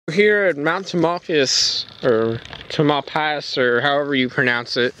Here at Mount Tamalpias, or Tamalpias, or however you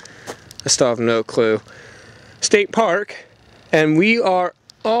pronounce it, I still have no clue, State Park, and we are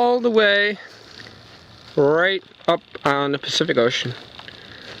all the way right up on the Pacific Ocean.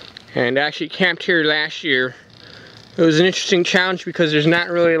 And actually camped here last year. It was an interesting challenge because there's not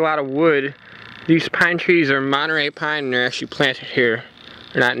really a lot of wood. These pine trees are Monterey pine, and they're actually planted here.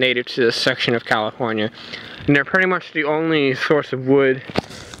 They're not native to this section of California. And they're pretty much the only source of wood.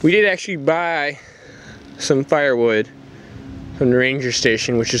 We did actually buy some firewood from the ranger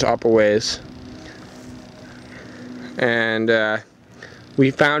station, which is up a ways. And we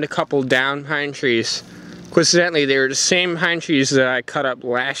found a couple down pine trees. Coincidentally, they were the same pine trees that I cut up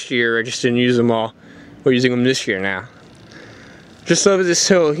last year. I just didn't use them all. We're using them this year now. Just over this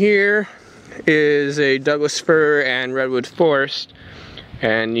hill here is a Douglas fir and redwood forest,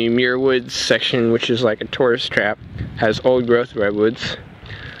 and the Muir Woods section, which is like a tourist trap, has old growth redwoods.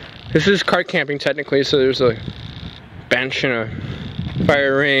 This is cart camping technically, so there's a bench and a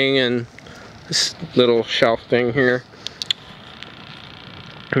fire ring and this little shelf thing here.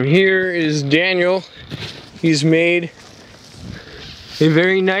 And here is Daniel. He's made a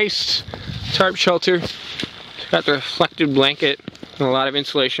very nice tarp shelter. It's got the reflective blanket and a lot of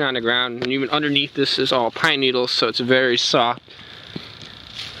insulation on the ground, and even underneath this is all pine needles, so it's very soft.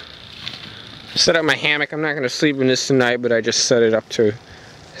 I set up my hammock. I'm not going to sleep in this tonight, but I just set it up to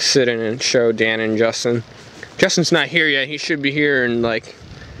sit in and show Dan and Justin. Justin's not here yet. He should be here in like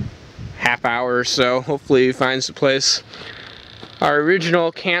half hour or so. Hopefully he finds the place. Our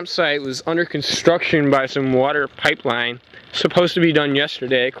original campsite was under construction by some water pipeline. Supposed to be done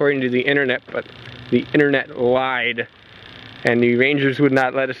yesterday according to the internet, but the internet lied and the rangers would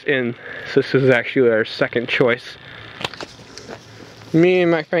not let us in. So this is actually our second choice. Me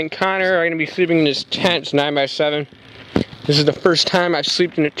and my friend Connor are going to be sleeping in this tent. It's 9x7. This is the first time I've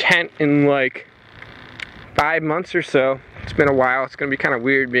slept in a tent in like 5 months or so. It's been a while. It's going to be kind of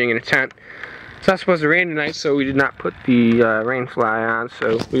weird being in a tent. It's not supposed to rain tonight, so we did not put the rain fly on,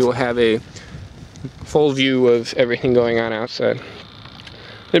 so we will have a full view of everything going on outside.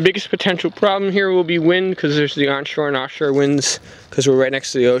 The biggest potential problem here will be wind, because there's the onshore and offshore winds, because we're right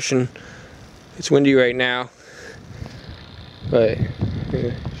next to the ocean. It's windy right now, but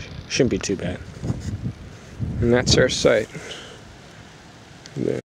it shouldn't be too bad. And that's our site.